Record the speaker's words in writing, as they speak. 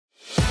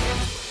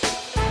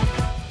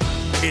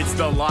It's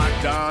the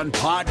Locked On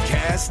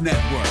Podcast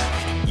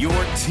Network, your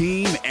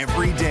team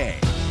every day.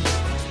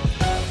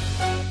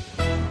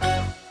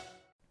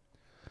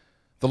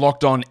 The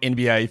Locked On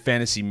NBA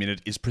Fantasy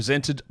Minute is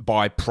presented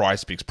by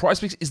PrizePicks.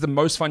 PrizePicks is the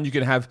most fun you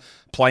can have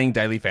playing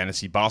daily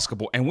fantasy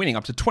basketball and winning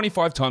up to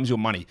 25 times your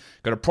money.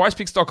 Go to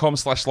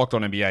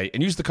prizepicks.com/LockedOnNBA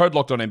and use the code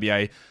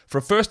LockedOnNBA for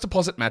a first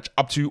deposit match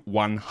up to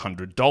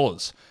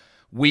 $100.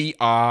 We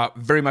are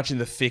very much in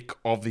the thick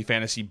of the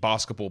fantasy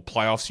basketball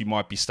playoffs. You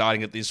might be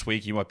starting it this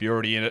week. You might be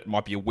already in it. It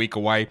might be a week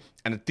away.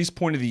 And at this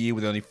point of the year,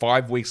 with only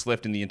 5 weeks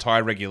left in the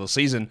entire regular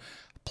season,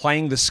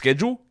 playing the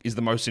schedule is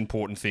the most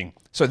important thing.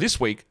 So this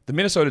week, the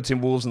Minnesota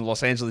Timberwolves and the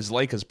Los Angeles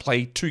Lakers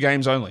play 2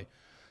 games only.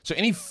 So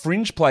any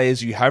fringe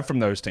players you have from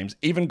those teams,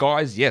 even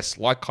guys, yes,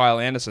 like Kyle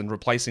Anderson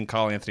replacing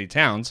Karl Anthony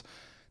Towns,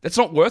 that's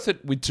not worth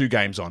it with 2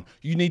 games on.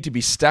 You need to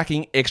be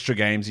stacking extra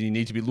games, and you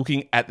need to be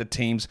looking at the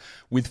teams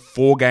with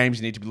 4 games.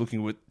 You need to be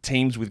looking at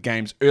teams with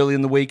games early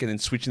in the week and then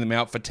switching them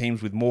out for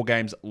teams with more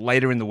games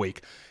later in the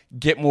week.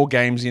 Get more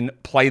games in,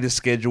 play the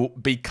schedule,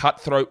 be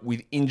cutthroat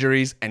with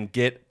injuries, and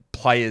get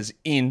players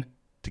in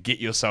to get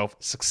yourself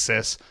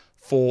success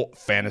for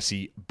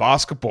fantasy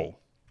basketball.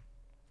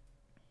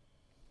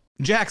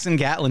 Jackson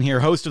Gatlin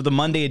here, host of the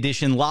Monday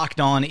edition Locked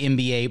On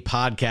NBA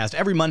podcast.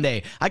 Every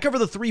Monday, I cover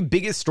the 3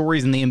 biggest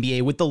stories in the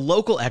NBA with the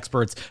local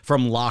experts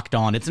from Locked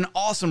On. It's an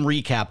awesome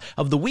recap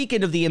of the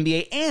weekend of the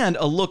NBA and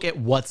a look at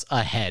what's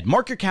ahead.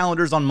 Mark your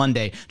calendars on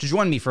Monday to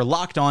join me for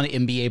Locked On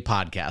NBA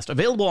podcast,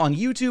 available on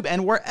YouTube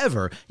and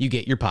wherever you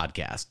get your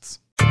podcasts.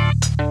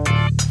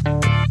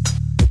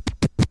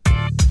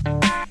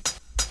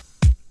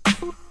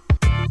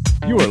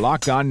 You are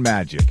Locked On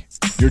Magic,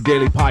 your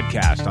daily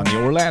podcast on the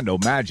Orlando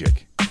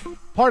Magic.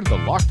 Part of the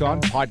Locked On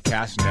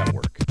Podcast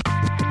Network,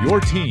 your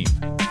team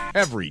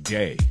every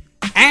day.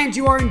 And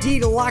you are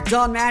indeed Locked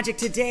On Magic.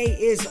 Today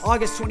is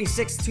August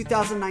 26,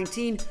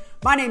 2019.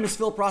 My name is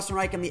Philip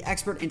Rossman-Reich. I'm the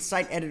expert and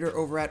site editor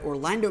over at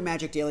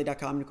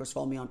OrlandoMagicDaily.com. And of course,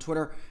 follow me on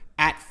Twitter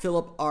at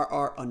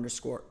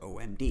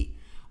PhilipRR_OMD.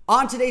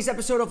 On today's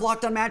episode of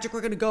Locked On Magic,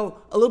 we're going to go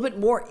a little bit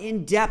more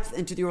in depth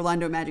into the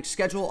Orlando Magic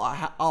schedule.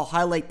 I'll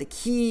highlight the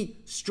key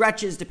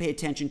stretches to pay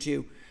attention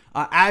to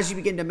as you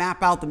begin to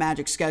map out the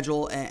Magic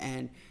schedule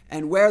and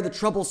where the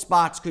trouble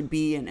spots could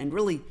be, and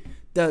really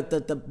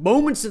the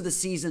moments of the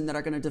season that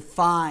are going to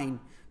define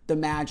the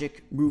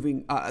Magic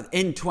moving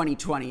in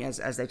 2020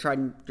 as they try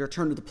to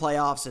return to the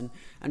playoffs.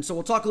 And so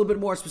we'll talk a little bit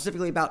more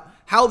specifically about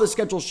how the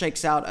schedule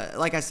shakes out.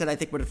 Like I said, I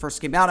think when it first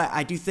came out,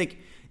 I do think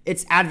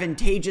it's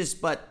advantageous,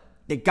 but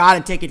they got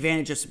to take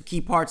advantage of some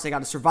key parts. They got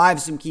to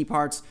survive some key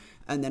parts,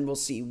 and then we'll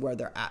see where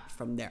they're at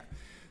from there.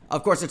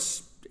 Of course,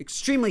 it's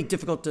extremely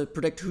difficult to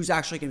predict who's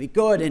actually going to be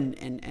good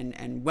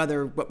and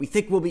whether what we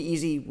think will be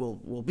easy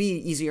will be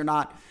easy or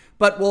not.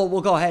 But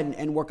we'll go ahead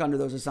and work under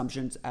those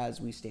assumptions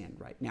as we stand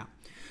right now.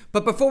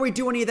 But before we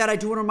do any of that, I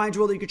do want to remind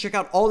you all that you can check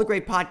out all the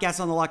great podcasts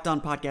on the Locked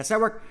On Podcast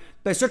Network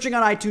by searching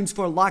on iTunes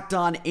for Locked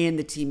On and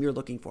the team you're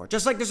looking for.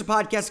 Just like there's a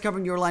podcast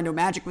covering the Orlando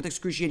Magic with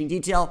excruciating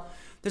detail,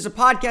 there's a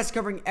podcast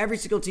covering every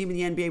single team in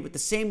the NBA with the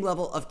same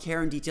level of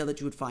care and detail that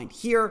you would find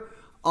here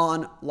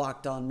on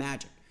Locked On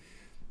Magic.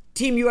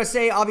 Team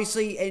USA,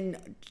 obviously, in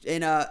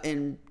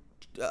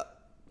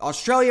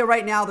Australia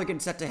right now. They're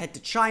getting set to head to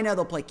China.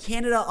 They'll play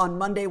Canada on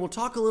Monday. We'll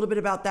talk a little bit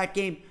about that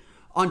game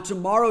on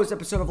tomorrow's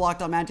episode of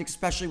Locked On Magic,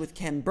 especially with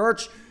Ken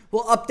Birch.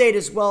 We'll update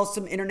as well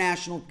some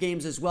international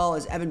games, as well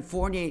as Evan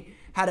Fournier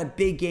had a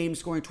big game,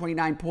 scoring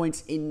 29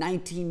 points in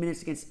 19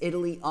 minutes against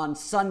Italy on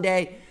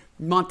Sunday.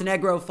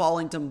 Montenegro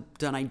falling to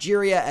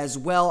Nigeria as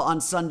well on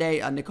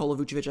Sunday. Nikola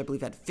Vucevic, I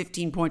believe, had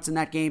 15 points in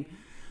that game.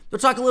 We'll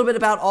talk a little bit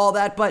about all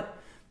that, but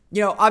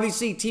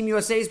obviously Team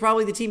USA is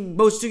probably the team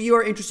most of you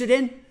are interested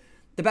in.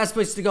 The best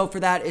place to go for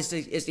that is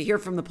to hear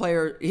from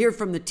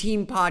the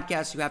team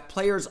podcasts who have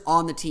players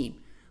on the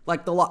team,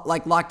 like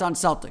Locked On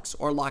Celtics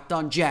or Locked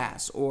On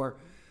Jazz or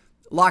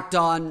Locked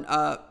On.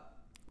 Trying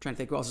to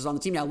think who else is on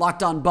the team now.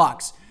 Locked On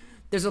Bucks.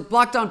 There's a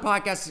Locked On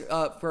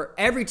podcast for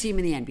every team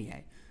in the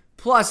NBA.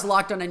 Plus,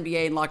 Locked On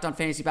NBA and Locked On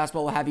Fantasy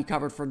Basketball will have you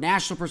covered for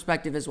national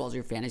perspective as well as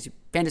your fantasy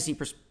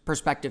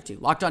perspective too.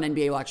 Locked On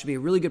NBA will actually be a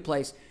really good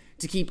place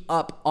to keep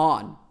up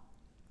on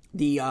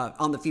the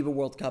FIBA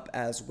World Cup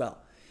as well.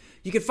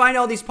 You can find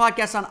all these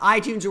podcasts on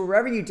iTunes or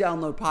wherever you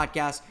download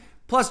podcasts.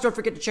 Plus, don't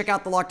forget to check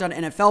out the Locked On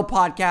NFL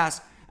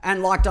podcast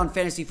and Locked On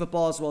Fantasy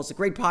Football, as well as a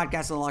great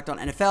podcast on the Locked On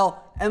NFL,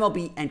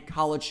 MLB, and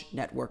college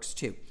networks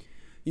too.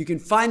 You can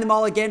find them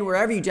all again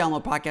wherever you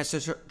download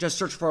podcasts. Just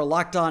search for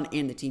Locked On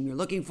and the team you're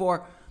looking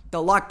for.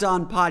 The Locked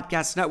On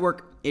Podcast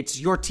Network. It's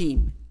your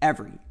team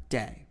every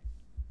day.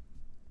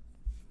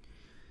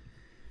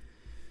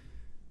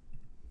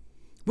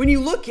 When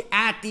you look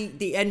at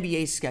the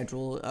NBA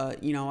schedule,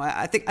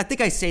 I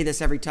think I say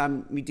this every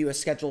time we do a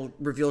schedule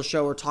reveal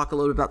show or talk a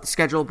little bit about the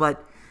schedule,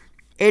 but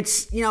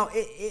it's the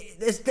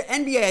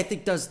NBA I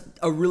think does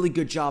a really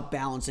good job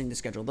balancing the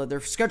schedule. Their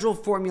schedule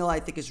formula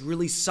I think is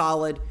really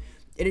solid.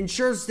 It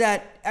ensures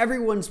that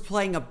everyone's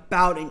playing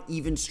about an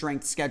even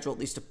strength schedule, at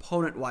least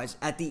opponent-wise,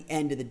 at the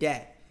end of the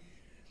day.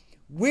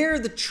 where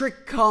the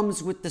trick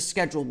comes with the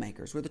schedule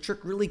makers, where the trick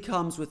really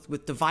comes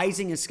with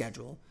devising a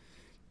schedule,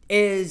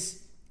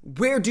 is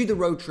where do the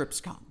road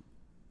trips come?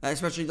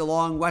 Especially the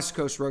long West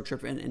Coast road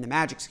trip in the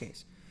Magic's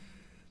case.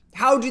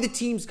 How do the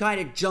teams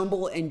kind of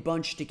jumble and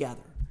bunch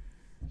together?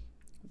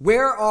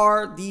 Where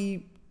are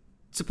the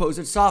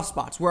supposed soft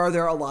spots? Where are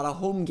there a lot of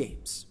home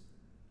games?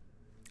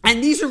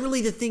 And these are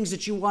really the things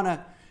that you want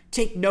to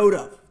take note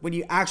of when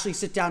you actually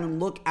sit down and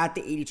look at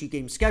the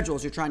 82-game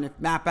schedules. You're trying to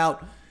map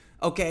out,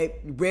 okay,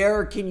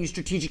 where can you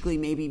strategically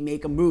maybe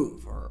make a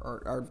move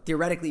or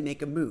theoretically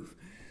make a move?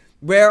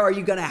 Where are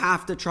you going to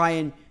have to try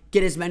and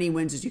get as many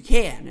wins as you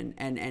can,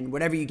 and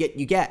whatever you get,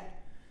 you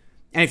get.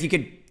 And if you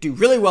could do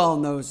really well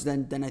in those,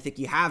 then I think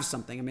you have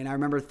something. I mean, I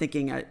remember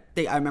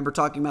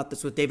talking about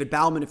this with David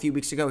Bauman a few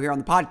weeks ago here on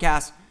the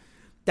podcast,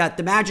 that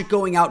the Magic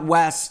going out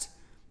west,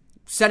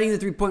 setting the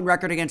three-point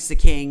record against the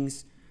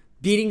Kings,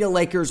 beating the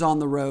Lakers on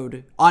the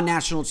road on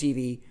national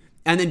TV,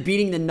 and then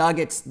beating the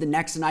Nuggets the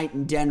next night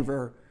in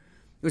Denver.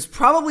 It was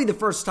probably the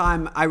first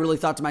time I really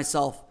thought to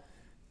myself,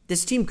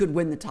 this team could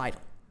win the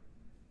title.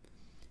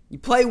 You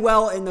play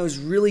well in those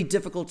really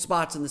difficult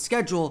spots in the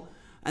schedule,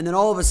 and then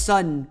all of a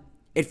sudden,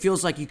 it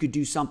feels like you could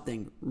do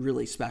something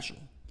really special.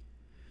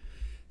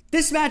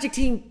 This Magic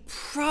team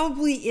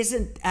probably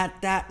isn't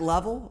at that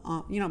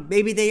level.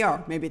 Maybe they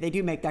are. Maybe they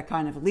do make that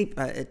kind of a leap.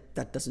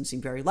 That doesn't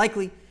seem very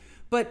likely.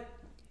 But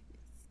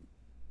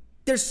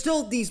there's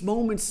still these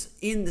moments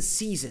in the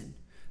season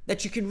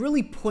that you can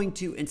really point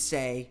to and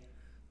say,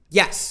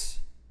 yes,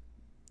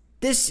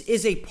 this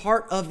is a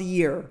part of the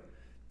year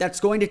that's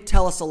going to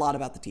tell us a lot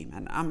about the team.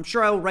 And I'm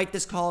sure I will write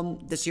this column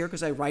this year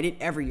because I write it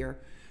every year.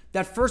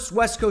 That first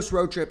West Coast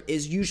road trip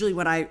is usually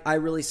when I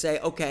really say,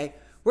 okay,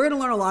 we're going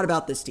to learn a lot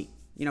about this team.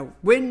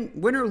 Win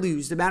or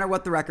lose, no matter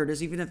what the record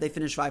is, even if they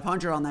finish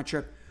 500 on that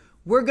trip,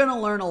 we're going to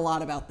learn a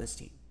lot about this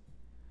team.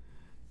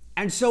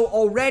 And so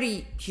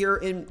already here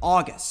in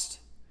August,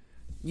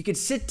 you could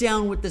sit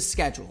down with the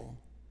schedule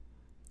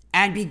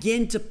and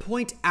begin to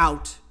point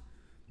out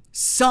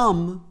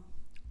some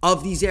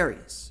of these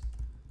areas,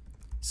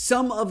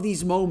 some of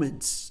these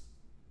moments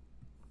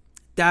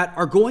that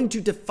are going to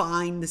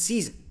define the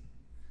season.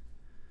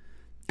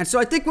 And so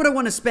I think what I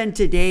want to spend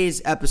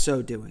today's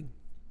episode doing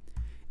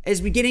is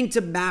beginning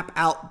to map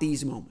out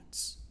these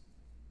moments.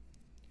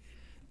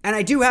 And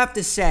I do have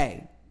to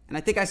say, and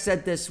I think I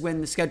said this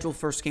when the schedule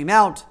first came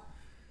out,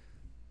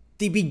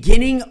 the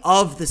beginning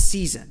of the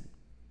season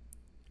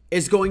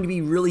is going to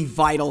be really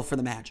vital for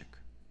the Magic.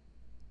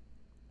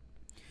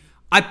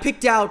 I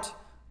picked out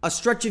a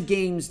stretch of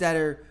games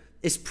that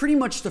is pretty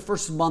much the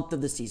first month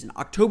of the season,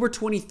 October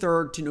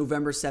 23rd to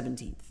November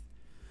 17th.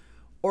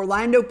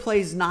 Orlando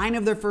plays 9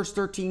 of their first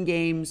 13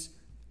 games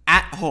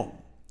at home,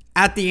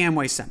 at the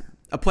Amway Center,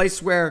 a place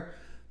where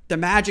the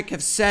Magic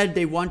have said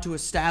they want to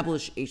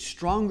establish a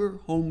stronger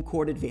home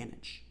court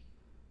advantage.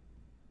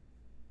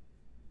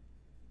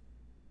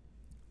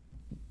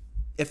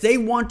 If they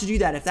want to do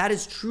that, if that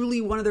is truly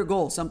one of their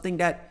goals, something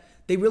that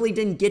they really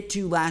didn't get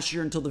to last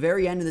year until the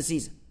very end of the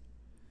season,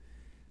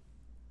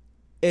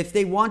 if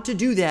they want to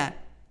do that,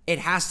 it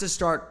has to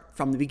start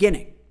from the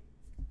beginning.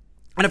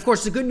 And of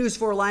course, the good news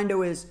for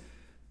Orlando is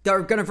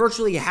they're going to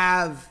virtually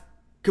have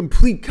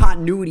complete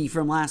continuity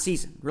from last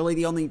season. Really,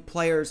 the only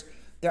players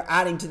they're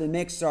adding to the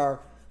mix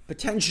are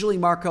potentially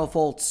Markelle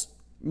Fultz,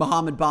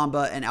 Mohamed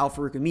Bamba, and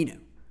Al-Farouq Aminu.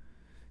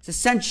 It's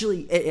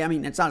essentially,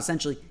 it's not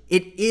essentially,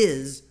 it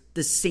is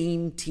the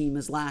same team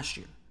as last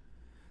year.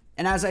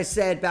 And as I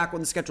said back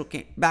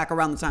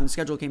around the time the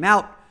schedule came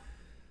out,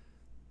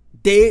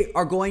 they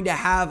are going to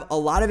have a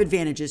lot of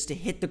advantages to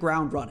hit the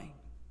ground running.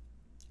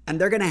 And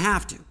they're going to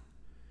have to.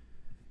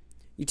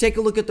 You take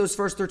a look at those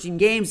first 13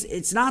 games,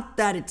 it's not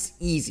that it's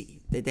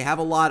easy. They have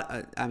a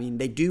lot,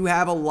 they do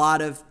have a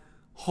lot of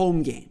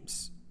home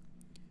games.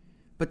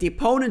 But the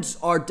opponents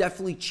are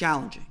definitely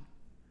challenging.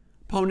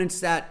 Opponents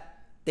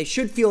that they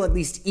should feel at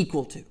least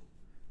equal to.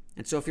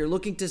 And so if you're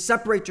looking to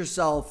separate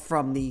yourself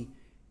from the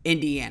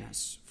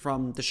Indianas,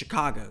 from the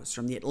Chicagos,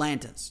 from the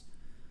Atlantas,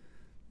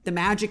 the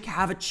Magic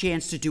have a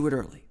chance to do it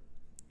early.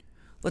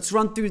 Let's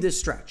run through this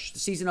stretch. The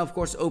season, of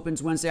course,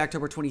 opens Wednesday,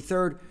 October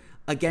 23rd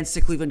against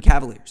the Cleveland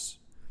Cavaliers.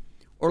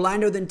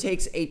 Orlando then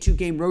takes a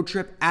 2-game road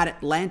trip at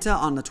Atlanta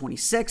on the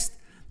 26th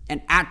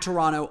and at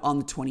Toronto on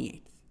the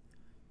 28th.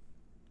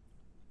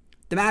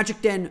 The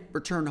Magic then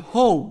return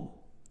home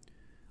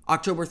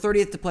October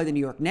 30th to play the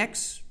New York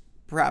Knicks,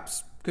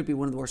 perhaps could be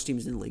one of the worst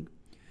teams in the league.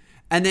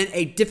 And then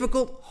a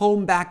difficult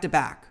home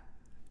back-to-back,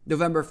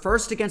 November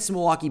 1st against the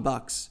Milwaukee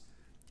Bucks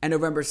and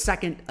November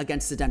 2nd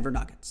against the Denver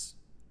Nuggets.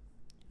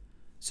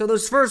 So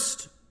those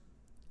first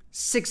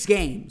 6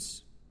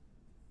 games,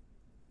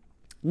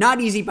 not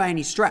easy by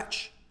any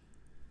stretch.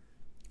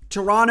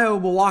 Toronto,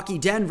 Milwaukee,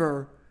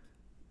 Denver,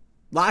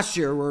 last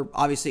year were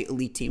obviously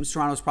elite teams.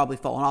 Toronto's probably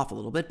fallen off a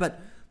little bit, but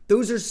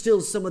those are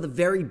still some of the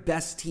very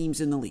best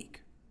teams in the league.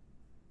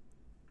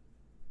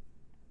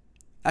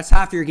 That's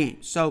half your game.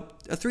 So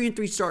a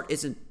 3-3 start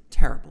isn't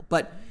terrible,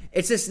 but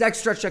it's this next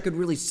stretch that could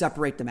really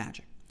separate the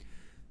Magic.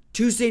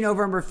 Tuesday,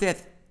 November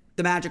 5th,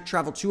 the Magic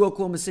travel to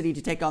Oklahoma City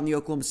to take on the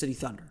Oklahoma City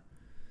Thunder.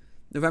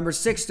 November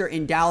 6th, they're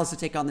in Dallas to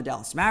take on the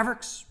Dallas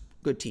Mavericks.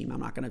 Good team. I'm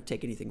not going to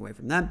take anything away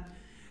from them.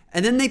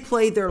 And then they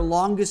play their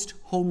longest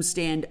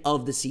homestand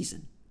of the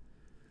season.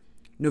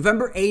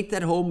 November 8th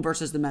at home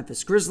versus the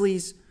Memphis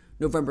Grizzlies.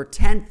 November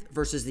 10th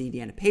versus the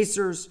Indiana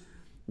Pacers.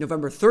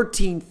 November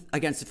 13th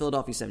against the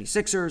Philadelphia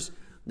 76ers.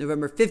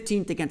 November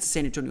 15th against the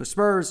San Antonio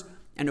Spurs.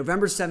 And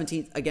November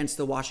 17th against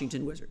the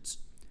Washington Wizards.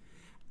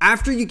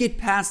 After you get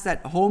past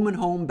that home and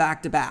home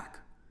back-to-back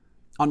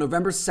on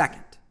November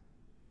 2nd,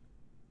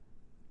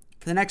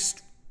 for the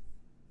next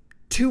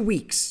 2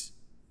 weeks,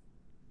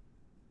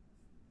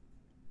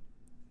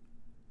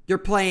 you're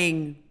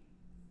playing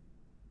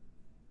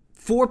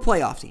 4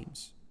 playoff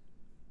teams.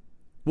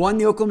 One,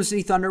 the Oklahoma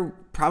City Thunder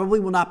probably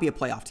will not be a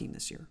playoff team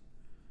this year.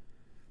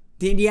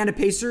 The Indiana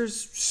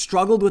Pacers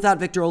struggled without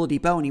Victor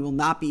Oladipo, and he will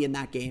not be in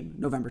that game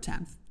November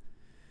 10th.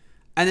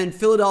 And then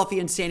Philadelphia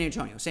and San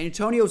Antonio. San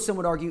Antonio, some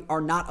would argue,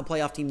 are not a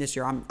playoff team this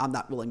year. I'm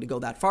not willing to go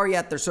that far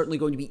yet. They're certainly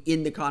going to be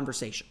in the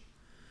conversation.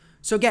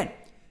 So again,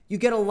 you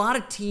get a lot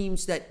of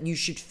teams that you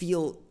should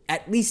feel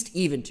at least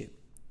even to.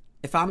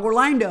 If I'm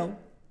Orlando,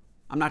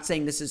 I'm not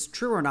saying this is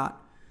true or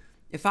not.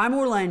 If I'm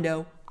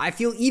Orlando, I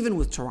feel even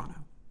with Toronto.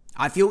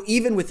 I feel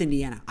even with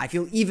Indiana. I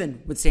feel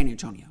even with San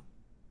Antonio.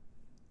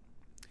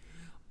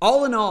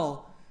 All in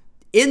all,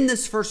 in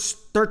this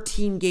first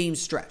 13-game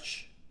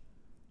stretch,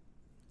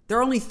 there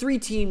are only 3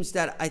 teams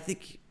that I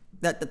think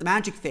that the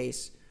Magic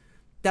face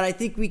that I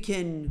think we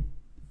can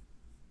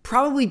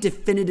probably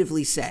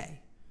definitively say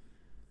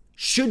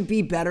should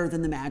be better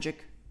than the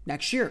Magic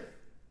next year.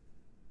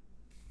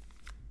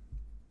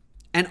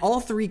 And all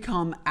 3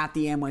 come at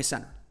the Amway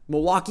Center: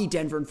 Milwaukee,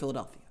 Denver, and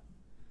Philadelphia.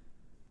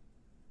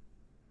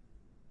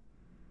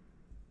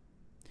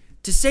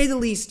 To say the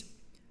least,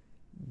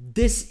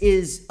 this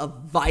is a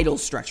vital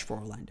stretch for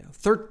Orlando.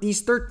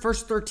 These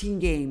first 13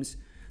 games,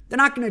 they're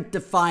not going to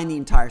define the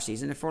entire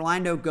season. If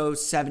Orlando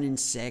goes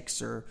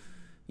 7-6 or,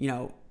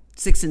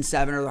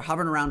 6-7, or they're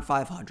hovering around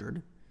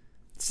 500,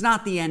 it's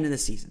not the end of the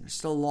season. There's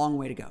still a long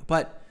way to go.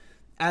 But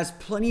as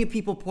plenty of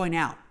people point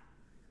out,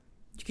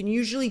 you can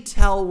usually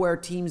tell where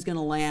a team's going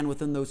to land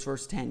within those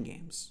first 10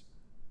 games.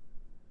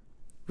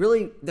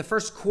 Really, the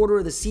first quarter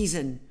of the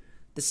season,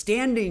 the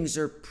standings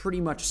are pretty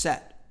much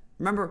set.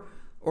 Remember,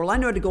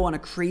 Orlando had to go on a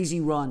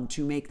crazy run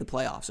to make the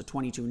playoffs, a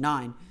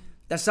 22-9.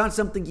 That's not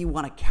something you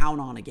want to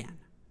count on again.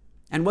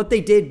 And what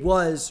they did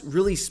was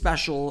really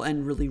special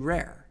and really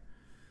rare.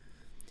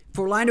 If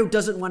Orlando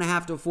doesn't want to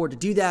have to afford to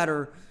do that,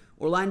 or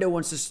Orlando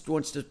wants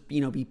to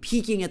be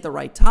peaking at the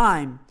right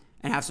time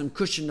and have some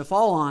cushion to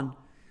fall on,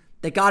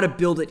 they got to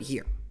build it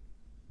here.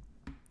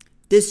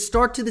 This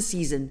start to the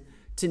season,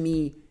 to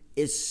me,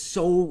 is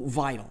so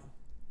vital.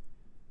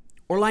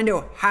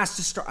 Orlando has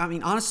to start.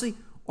 Honestly,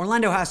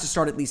 Orlando has to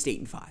start at least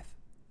 8-5.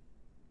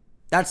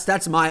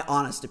 That's my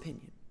honest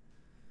opinion.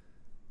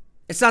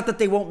 It's not that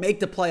they won't make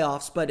the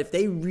playoffs, but if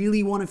they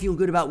really want to feel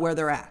good about where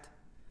they're at,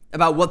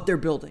 about what they're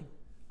building,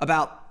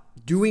 about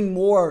doing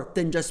more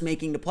than just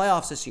making the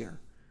playoffs this year,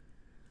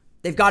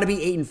 they've got to be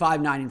 8-5,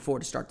 9-4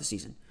 to start the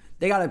season.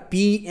 They got to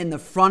be in the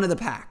front of the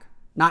pack,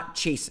 not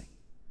chasing.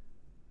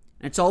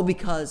 And it's all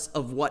because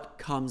of what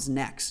comes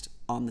next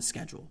on the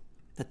schedule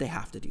that they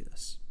have to do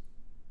this.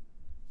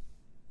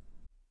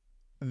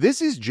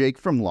 This is Jake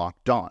from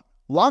Locked On.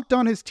 Locked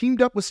On has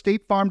teamed up with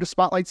State Farm to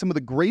spotlight some of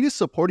the greatest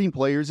supporting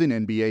players in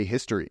NBA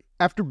history.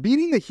 After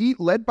beating the Heat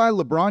led by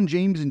LeBron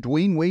James and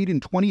Dwayne Wade in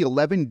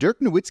 2011, Dirk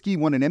Nowitzki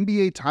won an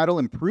NBA title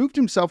and proved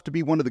himself to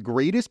be one of the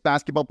greatest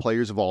basketball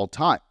players of all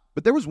time.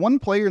 But there was one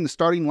player in the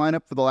starting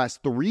lineup for the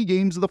last 3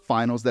 games of the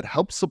finals that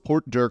helped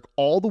support Dirk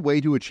all the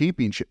way to a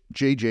championship: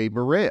 JJ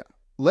Barea.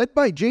 Led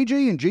by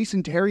JJ and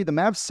Jason Terry, the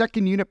Mavs'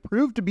 second unit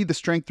proved to be the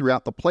strength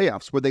throughout the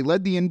playoffs, where they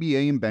led the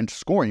NBA in bench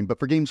scoring. But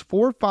for games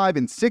 4, 5,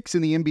 and 6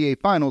 in the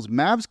NBA Finals,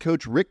 Mavs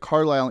coach Rick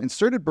Carlisle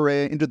inserted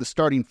Barea into the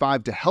starting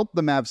 5 to help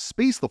the Mavs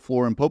space the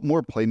floor and put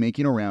more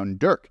playmaking around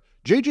Dirk.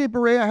 JJ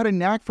Barea had a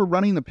knack for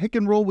running the pick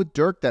and roll with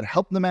Dirk that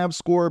helped the Mavs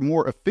score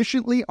more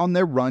efficiently on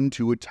their run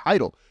to a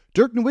title.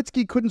 Dirk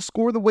Nowitzki couldn't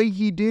score the way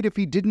he did if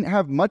he didn't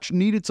have much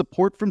needed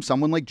support from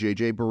someone like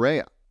JJ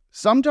Barea.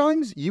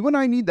 Sometimes you and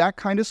I need that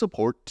kind of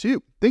support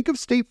too. Think of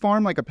State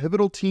Farm like a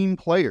pivotal team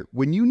player.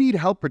 When you need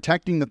help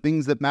protecting the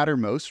things that matter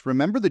most,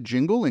 remember the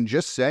jingle and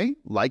just say,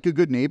 like a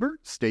good neighbor,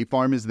 State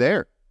Farm is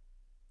there.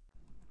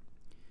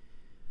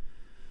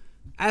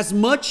 As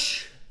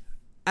much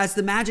as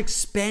the Magic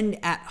spend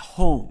at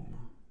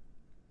home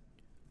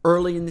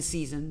early in the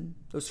season,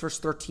 those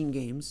first 13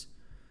 games,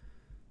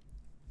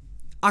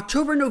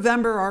 October,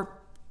 November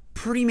are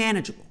pretty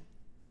manageable.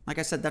 Like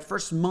I said, that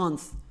first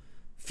month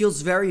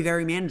feels very,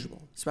 very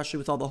manageable, especially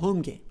with all the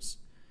home games.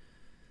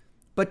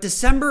 But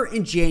December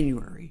and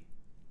January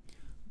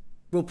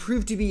will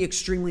prove to be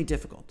extremely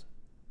difficult.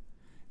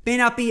 May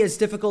not be as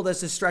difficult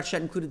as the stretch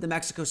that included the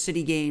Mexico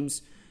City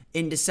games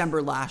in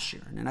December last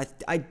year. And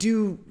I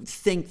do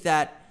think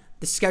that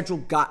the schedule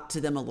got to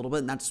them a little bit,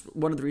 and that's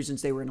one of the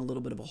reasons they were in a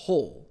little bit of a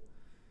hole,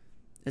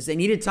 as they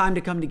needed time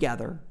to come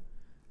together,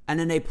 and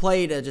then they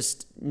played a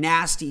just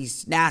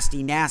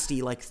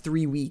nasty, like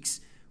 3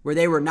 weeks where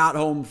they were not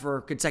home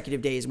for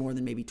consecutive days more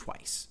than maybe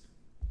twice,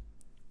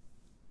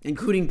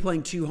 including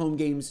playing 2 home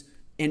games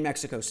in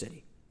Mexico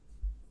City.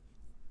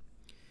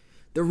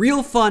 The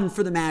real fun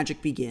for the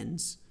Magic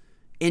begins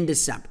in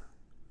December.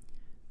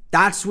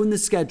 That's when the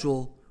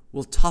schedule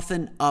will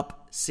toughen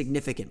up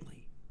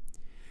significantly.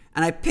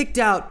 And I picked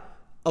out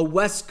a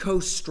West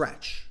Coast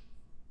stretch,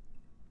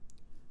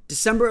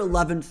 December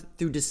 11th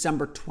through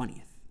December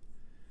 20th.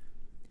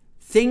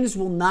 Things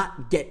will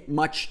not get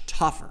much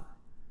tougher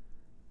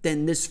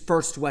than this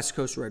first West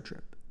Coast road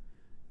trip.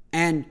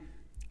 And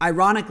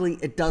ironically,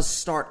 it does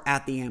start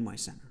at the Amway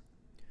Center.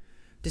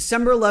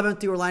 December 11th,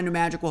 the Orlando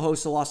Magic will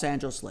host the Los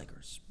Angeles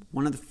Lakers,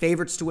 one of the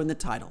favorites to win the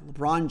title.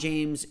 LeBron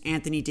James,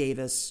 Anthony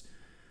Davis,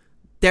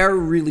 they're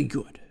really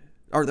good,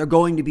 or they're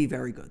going to be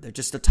very good. They're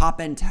just the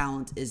top-end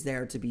talent is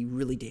there to be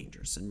really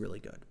dangerous and really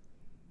good.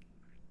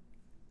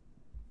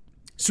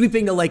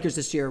 Sweeping the Lakers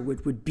this year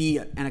would be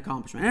an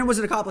accomplishment. And it was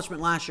an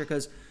accomplishment last year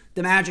because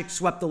the Magic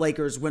swept the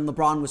Lakers when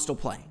LeBron was still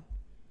playing.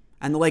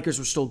 And the Lakers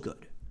were still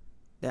good.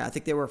 Yeah, I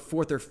think they were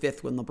 4th or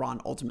 5th when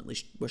LeBron ultimately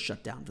was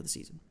shut down for the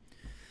season.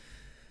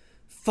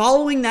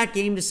 Following that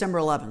game, December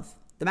 11th,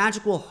 the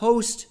Magic will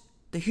host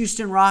the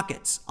Houston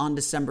Rockets on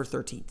December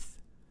 13th.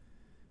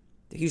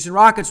 The Houston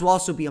Rockets will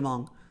also be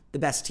among the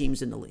best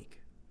teams in the league.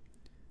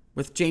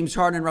 With James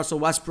Harden and Russell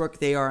Westbrook,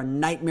 they are a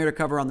nightmare to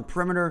cover on the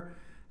perimeter,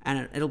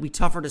 and it'll be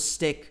tougher to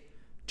stick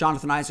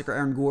Jonathan Isaac or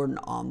Aaron Gordon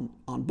on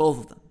both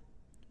of them.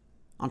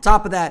 On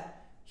top of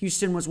that,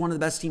 Houston was one of the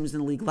best teams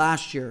in the league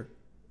last year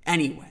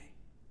anyway,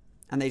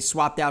 and they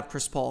swapped out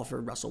Chris Paul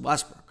for Russell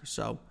Westbrook.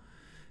 So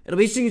it'll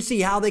be interesting to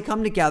see how they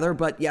come together,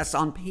 but yes,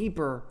 on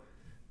paper,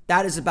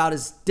 that is about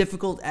as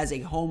difficult as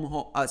a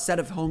set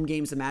of home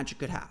games the Magic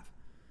could have.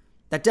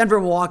 That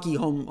Denver-Milwaukee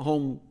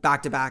home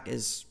back-to-back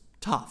is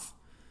tough.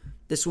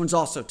 This one's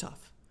also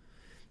tough.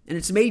 And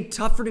it's made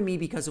tougher to me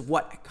because of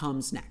what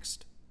comes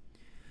next.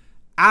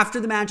 After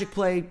the Magic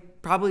play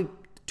probably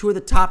 2 of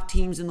the top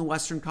teams in the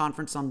Western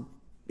Conference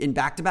in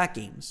back-to-back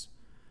games,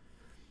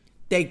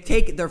 they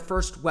take their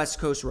first West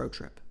Coast road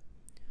trip.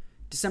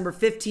 December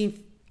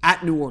 15th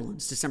at New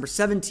Orleans, December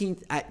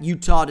 17th at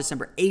Utah,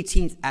 December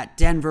 18th at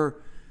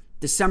Denver,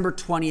 December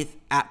 20th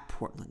at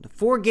Portland. A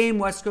 4-game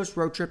West Coast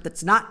road trip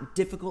that's not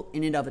difficult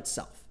in and of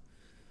itself.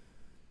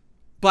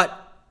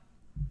 But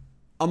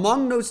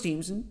among those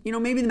teams, and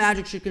maybe the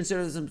Magic should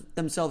consider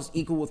themselves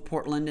equal with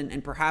Portland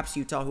and perhaps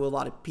Utah, who a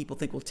lot of people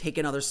think will take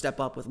another step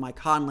up with Mike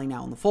Conley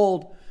now in the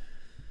fold.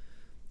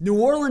 New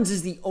Orleans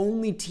is the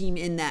only team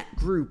in that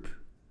group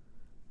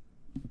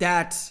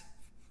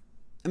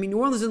New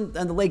Orleans and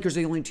the Lakers are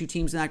the only 2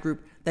 teams in that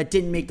group that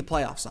didn't make the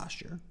playoffs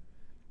last year.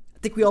 I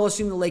think we all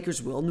assume the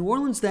Lakers will. New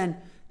Orleans, then,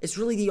 is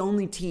really the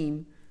only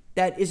team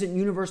that isn't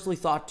universally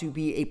thought to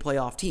be a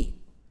playoff team.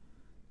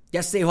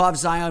 Yes, they will have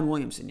Zion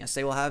Williamson. Yes,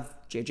 they will have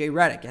J.J.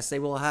 Redick. Yes, they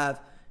will have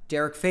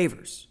Derek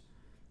Favors.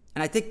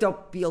 And I think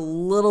they'll be a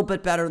little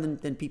bit better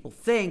than people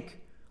think,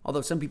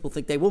 although some people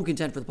think they will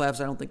contend for the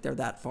playoffs. I don't think they're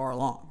that far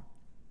along.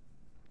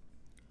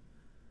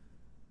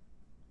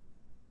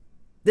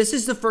 This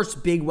is the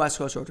first big West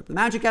Coast road trip. The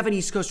Magic have an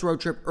East Coast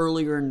road trip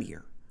earlier in the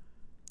year,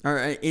 or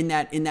in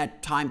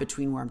that time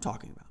between where I'm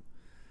talking about.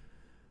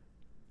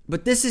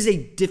 But this is a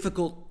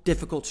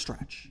difficult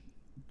stretch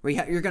where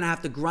you're going to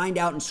have to grind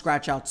out and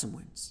scratch out some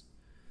wins,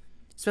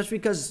 especially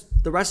because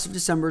the rest of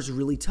December is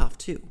really tough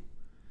too.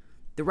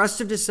 The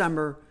rest of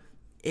December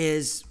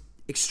is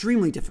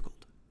extremely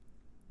difficult,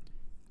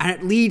 and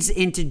it leads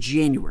into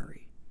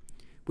January,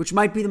 which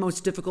might be the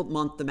most difficult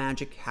month the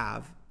Magic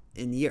have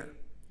in the year.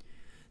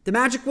 The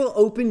Magic will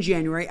open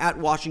January at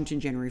Washington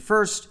January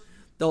 1st.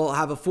 They'll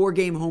have a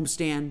 4-game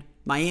homestand: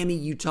 Miami,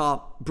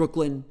 Utah,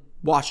 Brooklyn,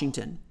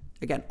 Washington.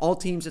 Again, all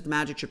teams that the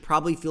Magic should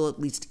probably feel at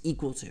least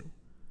equal to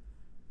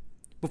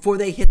before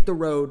they hit the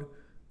road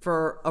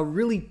for a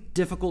really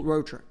difficult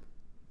road trip.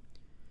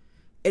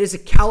 It is a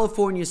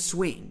California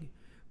swing,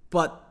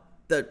 but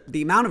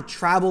the amount of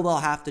travel they'll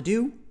have to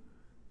do,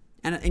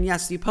 and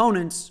yes, the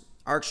opponents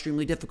are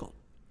extremely difficult.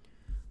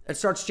 It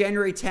starts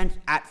January 10th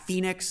at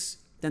Phoenix.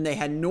 Then they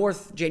head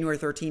north January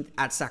 13th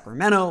at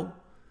Sacramento.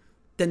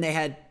 Then they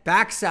head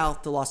back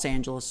south to Los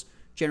Angeles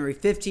January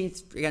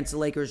 15th against the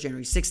Lakers,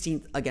 January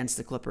 16th against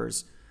the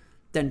Clippers.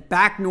 Then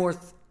back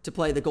north to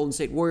play the Golden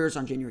State Warriors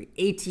on January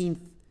 18th.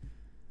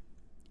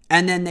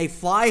 And then they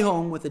fly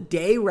home with a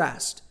day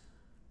rest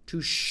to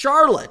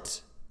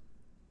Charlotte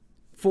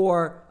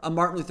for a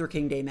Martin Luther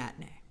King Day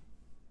matinee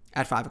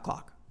at 5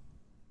 o'clock.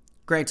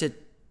 Granted,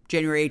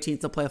 January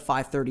 18th, they'll play a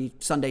 5:30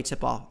 Sunday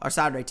tip-off or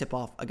Saturday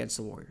tip-off against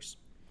the Warriors.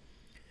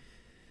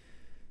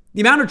 The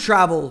amount of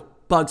travel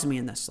bugs me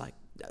in this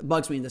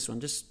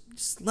one. Just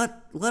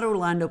let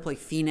Orlando play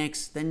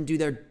Phoenix, then do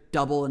their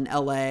double in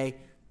LA,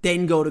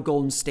 then go to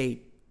Golden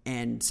State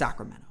and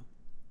Sacramento.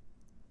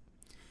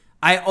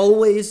 I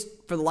always,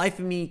 for the life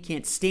of me,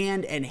 can't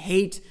stand and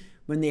hate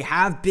when they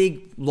have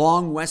big,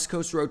 long West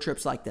Coast road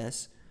trips like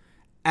this,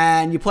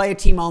 and you play a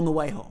team on the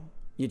way home.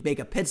 You'd make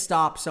a pit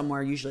stop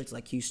somewhere. Usually it's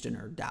like Houston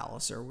or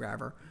Dallas or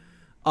wherever.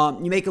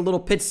 You make a little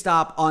pit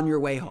stop on your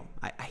way home.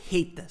 I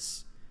hate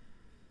this.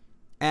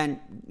 And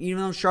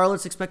even though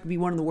Charlotte's expected to be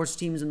one of the worst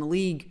teams in the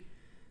league,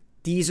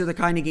 these are the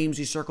kind of games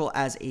you circle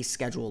as a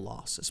schedule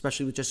loss,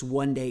 especially with just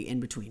 1 day in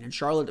between. And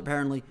Charlotte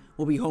apparently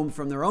will be home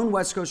from their own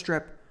West Coast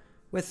trip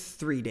with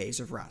 3 days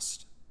of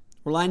rest.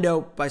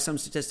 Orlando, by some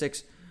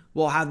statistics,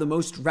 will have the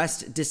most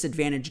rest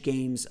disadvantage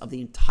games of the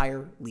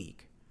entire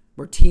league,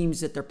 where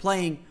teams that they're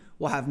playing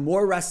will have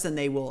more rest than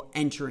they will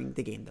entering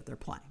the game that they're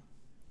playing.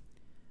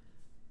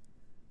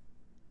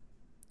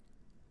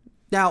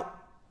 Now,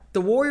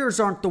 the Warriors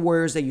aren't the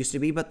Warriors they used to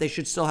be, but they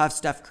should still have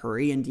Steph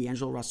Curry and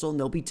D'Angelo Russell, and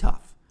they'll be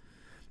tough.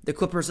 The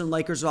Clippers and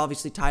Lakers are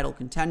obviously title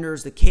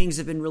contenders. The Kings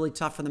have been really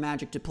tough for the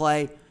Magic to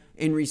play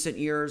in recent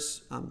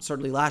years.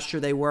 Certainly last year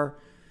they were.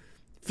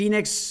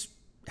 Phoenix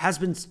has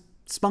been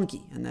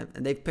spunky, and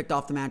they've picked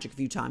off the Magic a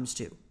few times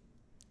too.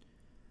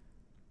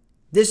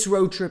 This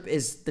road trip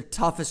is the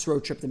toughest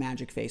road trip the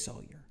Magic face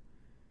all year.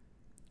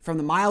 From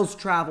the miles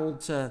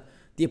traveled to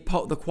the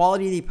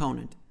quality of the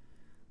opponent,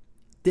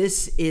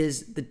 this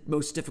is the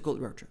most difficult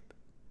road trip.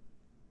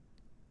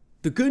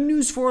 The good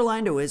news for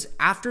Orlando is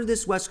after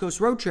this West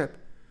Coast road trip,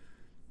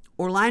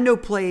 Orlando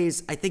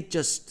plays, I think,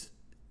 just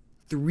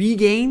 3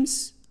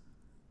 games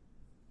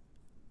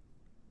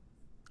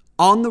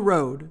on the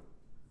road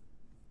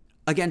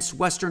against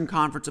Western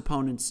Conference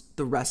opponents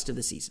the rest of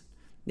the season.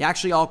 They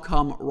actually all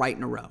come right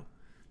in a row.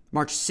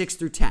 March 6th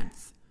through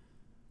 10th.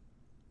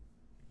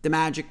 The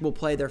Magic will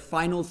play their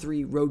final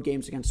 3 road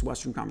games against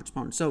Western Conference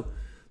opponents. So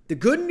the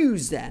good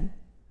news then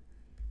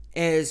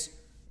is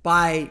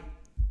by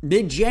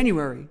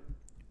mid-January,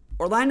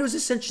 Orlando is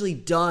essentially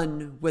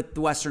done with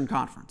the Western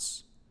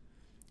Conference.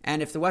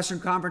 And if the Western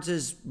Conference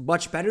is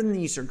much better than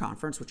the Eastern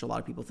Conference, which a lot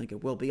of people think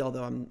it will be,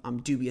 although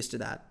I'm dubious to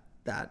that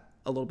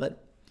a little bit,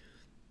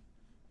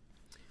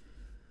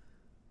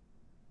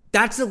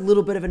 that's a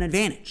little bit of an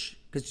advantage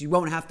because you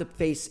won't have to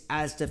face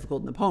as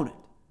difficult an opponent.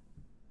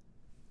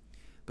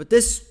 But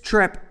this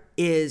trip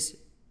is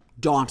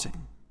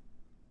daunting.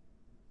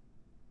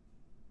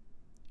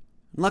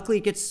 Luckily,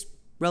 it gets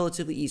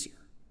relatively easier.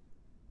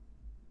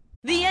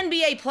 The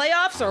NBA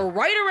playoffs are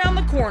right around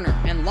the corner,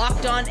 and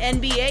Locked On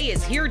NBA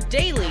is here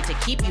daily to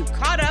keep you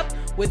caught up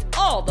with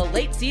all the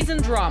late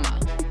season drama.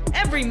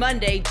 Every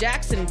Monday,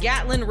 Jackson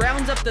Gatlin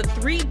rounds up the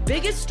 3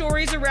 biggest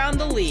stories around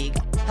the league,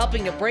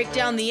 helping to break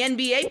down the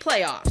NBA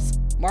playoffs.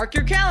 Mark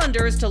your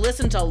calendars to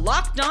listen to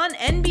Locked On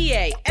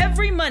NBA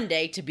every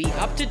Monday to be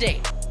up to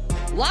date.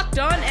 Locked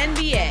On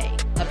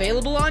NBA,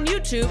 available on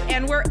YouTube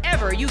and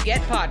wherever you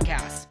get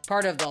podcasts.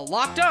 Part of the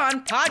Locked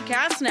On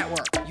Podcast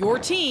Network, your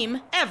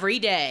team every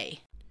day.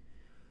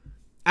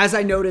 As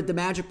I noted, the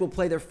Magic will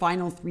play their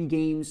final 3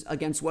 games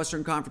against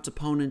Western Conference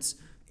opponents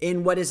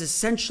in what is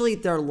essentially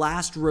their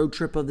last road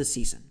trip of the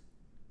season.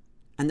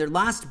 And their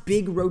last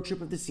big road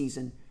trip of the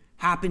season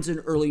happens in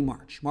early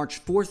March,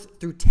 March 4th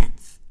through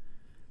 10th.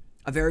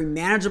 A very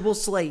manageable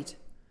slate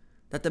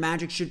that the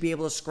Magic should be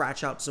able to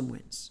scratch out some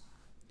wins.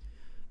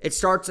 It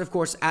starts, of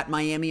course, at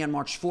Miami on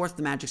March 4th,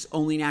 the Magic's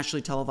only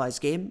nationally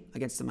televised game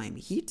against the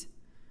Miami Heat.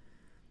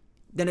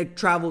 Then it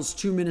travels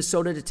to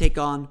Minnesota to take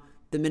on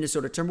the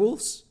Minnesota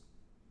Timberwolves.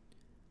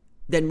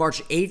 Then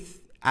March 8th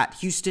at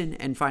Houston,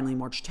 and finally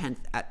March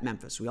 10th at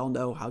Memphis. We all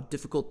know how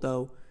difficult,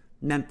 though,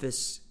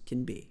 Memphis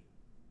can be.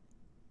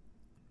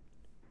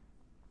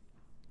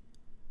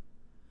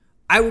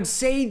 I would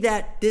say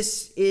that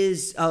this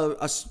is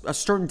a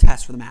certain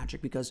test for the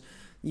Magic because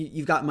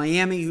you've got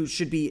Miami, who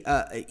should be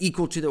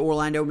equal to the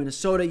Orlando.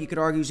 Minnesota, you could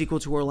argue, is equal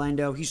to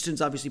Orlando.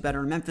 Houston's obviously better,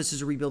 and Memphis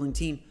is a rebuilding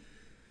team.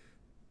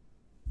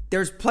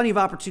 There's plenty of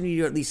opportunity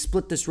to at least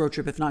split this road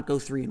trip, if not go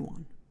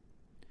 3-1.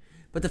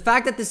 But the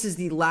fact that this is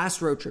the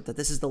last road trip, that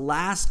this is the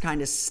last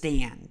kind of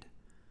stand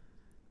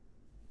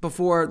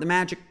before the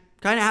Magic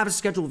kind of have a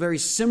schedule very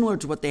similar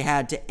to what they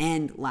had to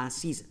end last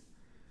season.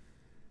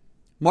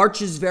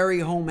 March is very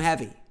home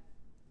heavy.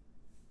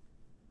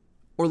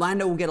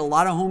 Orlando will get a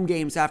lot of home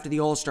games after the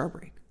All-Star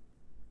break.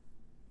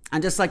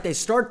 And just like they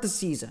start the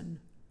season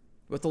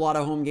with a lot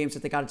of home games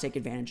that they got to take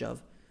advantage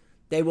of,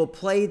 they will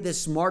play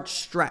this March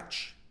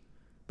stretch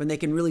when they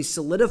can really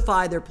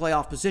solidify their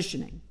playoff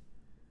positioning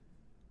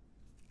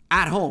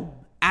at home,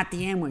 at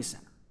the Amway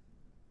Center,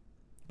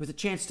 with a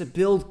chance to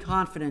build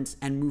confidence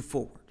and move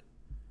forward.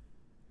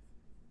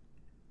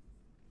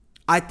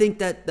 I think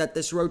that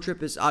this road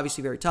trip is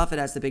obviously very tough. It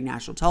has the big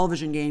national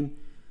television game,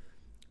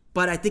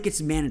 but I think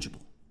it's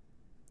manageable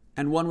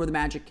and one where the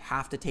Magic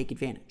have to take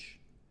advantage.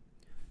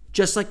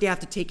 Just like they have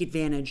to take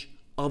advantage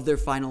of their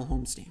final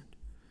homestand.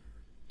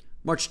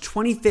 March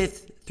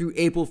 25th through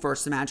April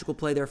 1st, the Magic will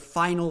play their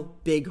final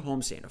big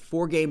homestand, a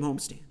 4-game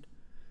homestand.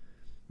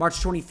 March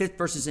 25th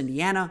versus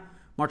Indiana,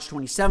 March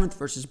 27th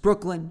versus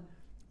Brooklyn,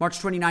 March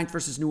 29th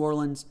versus New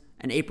Orleans,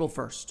 and April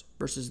 1st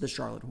versus the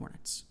Charlotte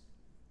Hornets.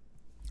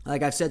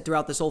 Like I've said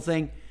throughout this whole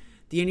thing,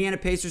 the Indiana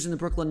Pacers and the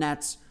Brooklyn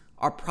Nets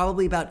are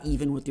probably about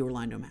even with the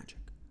Orlando Magic.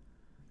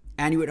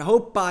 And you would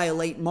hope by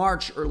late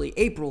March, early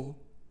April,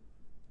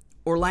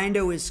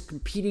 Orlando is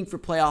competing for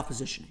playoff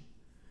positioning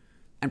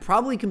and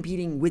probably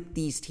competing with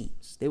these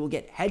teams. They will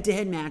get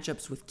head-to-head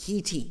matchups with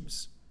key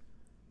teams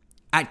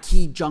at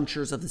key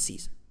junctures of the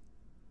season.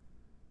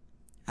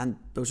 And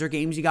those are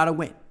games you got to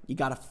win. You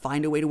got to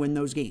find a way to win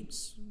those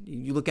games.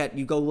 You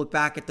go look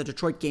back at the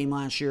Detroit game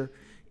last year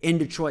in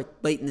Detroit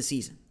late in the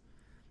season.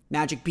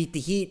 Magic beat the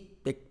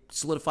Heat. They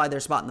solidified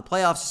their spot in the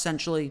playoffs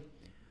essentially.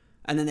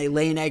 And then they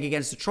lay an egg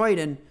against Detroit.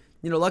 And,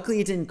 luckily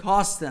it didn't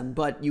cost them.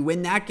 But you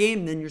win that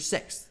game, then you're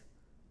 6th.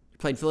 You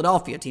played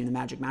Philadelphia, a team the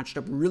Magic matched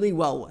up really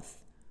well with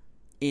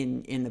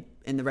in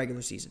the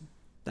regular season.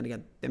 Then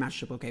again, they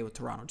matched up okay with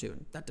Toronto too,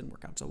 and that didn't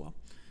work out so well.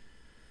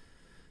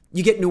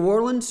 You get New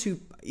Orleans, who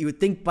you would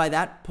think by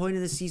that point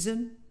of the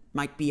season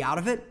might be out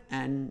of it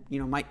and,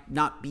 might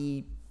not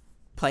be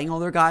playing all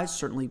their guys,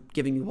 certainly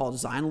giving the ball to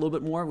Zion a little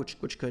bit more,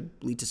 which could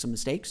lead to some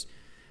mistakes.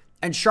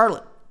 And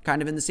Charlotte,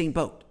 kind of in the same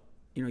boat.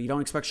 You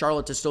don't expect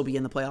Charlotte to still be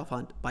in the playoff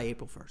hunt by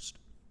April 1st.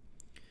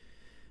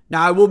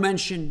 Now, I will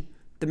mention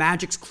the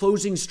Magic's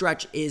closing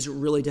stretch is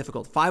really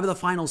difficult. 5 of the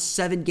final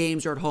 7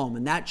 games are at home,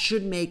 and that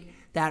should make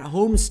that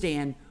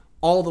homestand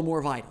all the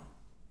more vital.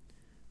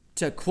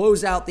 To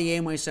close out the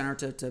Amway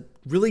Center, to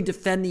really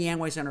defend the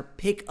Amway Center,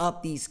 pick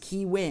up these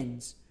key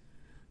wins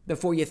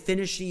before you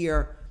finish the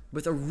year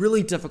with a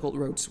really difficult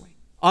road swing.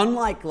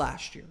 Unlike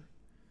last year,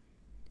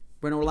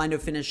 when Orlando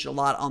finished a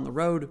lot on the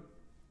road,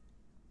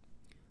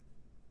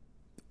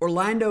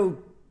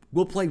 Orlando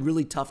will play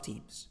really tough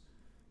teams.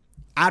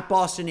 At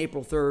Boston,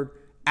 April 3rd.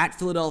 At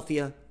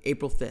Philadelphia,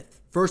 April 5th.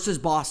 Versus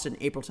Boston,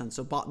 April 10th.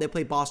 So they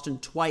play Boston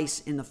twice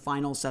in the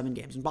final 7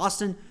 games. And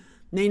Boston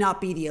may not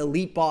be the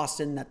elite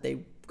Boston that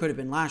they could have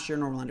been last year,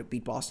 and Orlando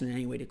beat Boston in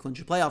any way to clinch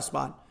a playoff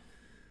spot.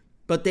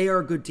 But they are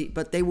a good team.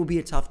 But they will be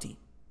a tough team.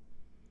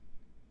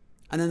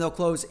 And then they'll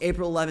close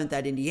April 11th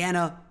at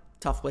Indiana.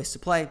 Tough place to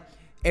play.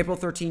 April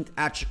 13th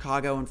at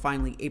Chicago. And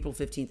finally, April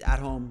 15th at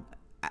home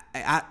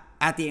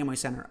at the Amway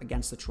Center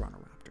against the Toronto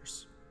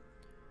Raptors.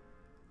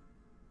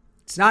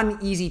 It's not an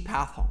easy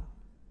path home.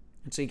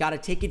 And so you got to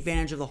take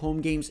advantage of the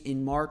home games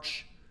in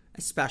March,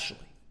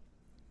 especially.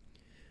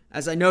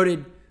 As I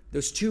noted,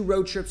 those 2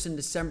 road trips in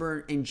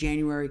December and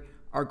January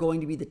are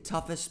going to be the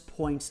toughest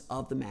points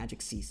of the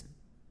Magic season.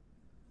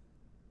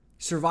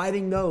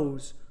 Surviving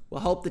those will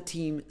help the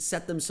team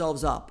set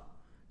themselves up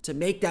to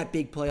make that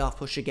big playoff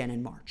push again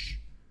in March.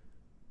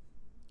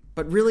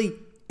 But really,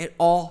 it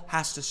all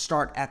has to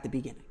start at the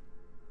beginning.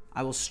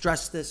 I will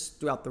stress this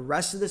throughout the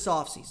rest of this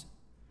offseason.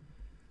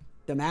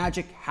 The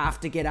Magic have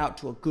to get out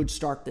to a good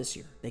start this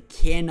year. They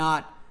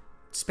cannot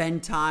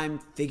spend time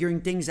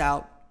figuring things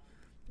out.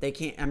 They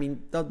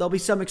can't, there'll be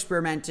some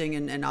experimenting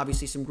and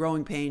obviously some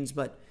growing pains,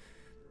 but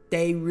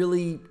they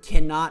really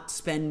cannot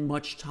spend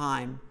much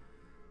time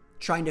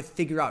trying to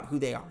figure out who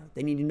they are.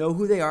 They need to know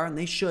who they are, and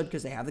they should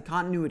because they have the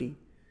continuity,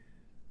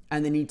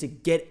 and they need to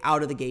get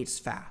out of the gates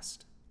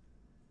fast.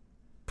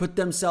 Put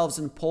themselves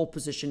in pole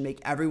position, make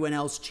everyone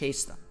else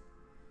chase them.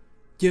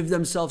 Give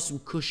themselves some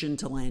cushion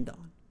to land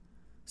on.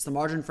 So the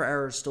margin for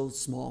error is still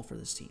small for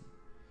this team.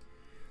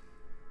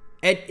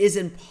 It is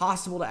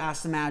impossible to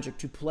ask the Magic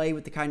to play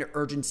with the kind of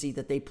urgency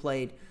that they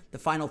played the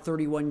final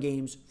 31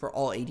 games for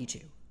all 82.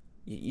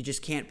 You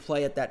just can't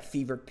play at that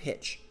fevered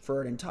pitch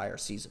for an entire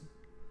season.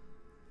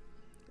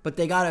 But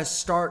they got to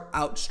start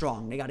out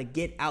strong. They got to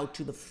get out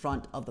to the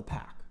front of the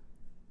pack.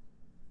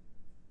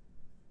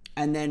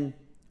 And then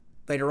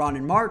later on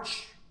in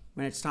March,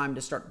 when it's time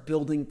to start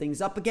building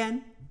things up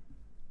again,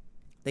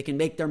 they can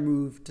make their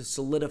move to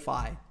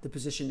solidify the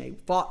position they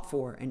fought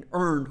for and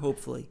earned,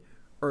 hopefully,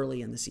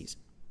 early in the season.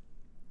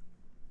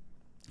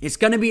 It's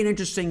going to be an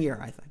interesting year,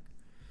 I think.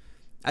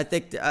 I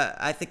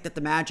think that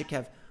the Magic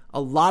have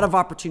a lot of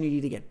opportunity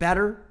to get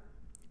better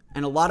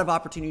and a lot of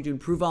opportunity to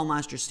improve on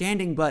last year's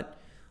standing, but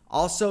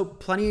also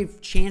plenty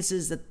of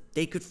chances that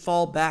they could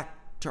fall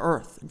back to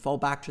earth and fall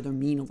back to their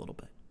mean a little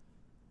bit,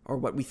 or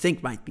what we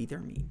think might be their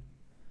mean.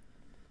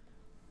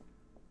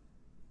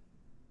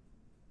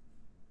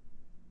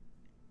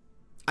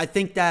 I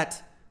think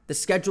that the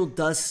schedule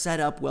does set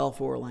up well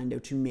for Orlando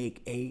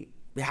to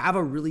have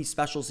a really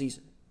special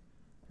season.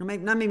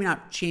 Maybe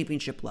not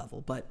championship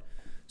level, but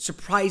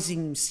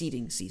surprising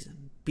seeding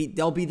season.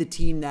 They'll be the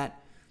team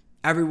that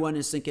everyone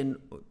is thinking,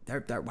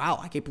 wow,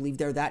 I can't believe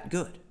they're that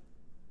good.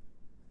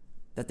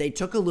 That they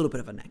took a little bit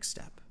of a next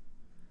step.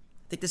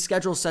 I think the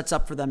schedule sets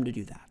up for them to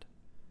do that.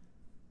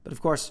 But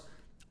of course,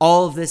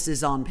 all of this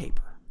is on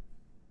paper.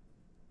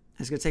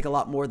 It's going to take a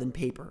lot more than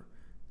paper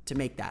to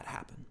make that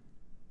happen.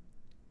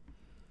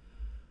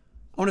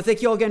 I want to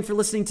thank you all again for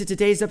listening to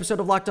today's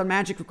episode of Locked On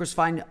Magic. Of course,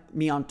 find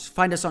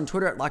us on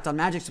Twitter at Locked On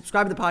Magic.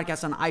 Subscribe to the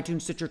podcast on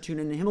iTunes, Stitcher,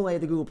 TuneIn, the Himalaya,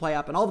 the Google Play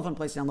app, and all the fun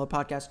places to download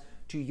podcasts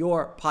to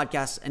your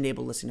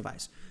podcast-enabled listening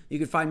device. You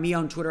can find me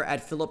on Twitter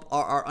at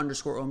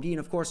PhilipRR_OMD. And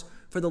of course,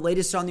 for the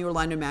latest on the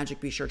Orlando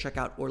Magic, be sure to check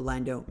out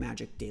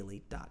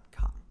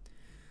OrlandoMagicDaily.com.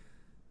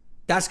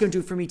 That's going to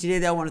do it for me today,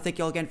 though. I want to thank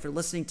you all again for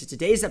listening to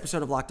today's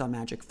episode of Locked On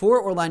Magic.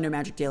 For Orlando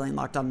Magic Daily and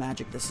Locked On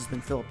Magic, this has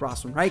been Philip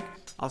Rossman-Reich.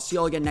 I'll see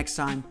you all again next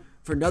time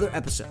for another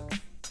episode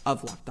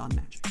of Locked On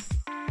Magic.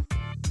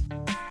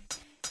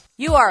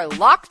 You are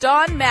Locked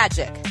On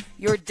Magic,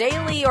 your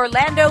daily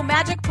Orlando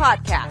Magic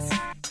podcast,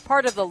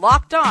 part of the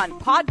Locked On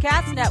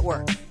Podcast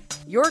Network,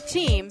 your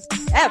team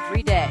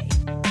every day.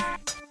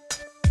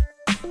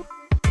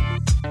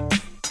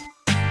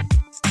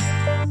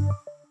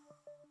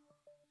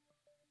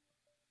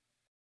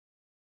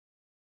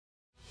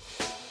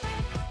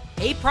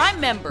 Hey Prime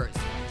members,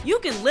 you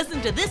can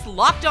listen to this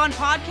Locked On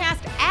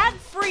podcast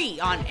ad-free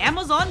on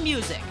Amazon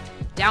Music.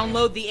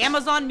 Download the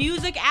Amazon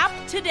Music app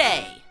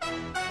today.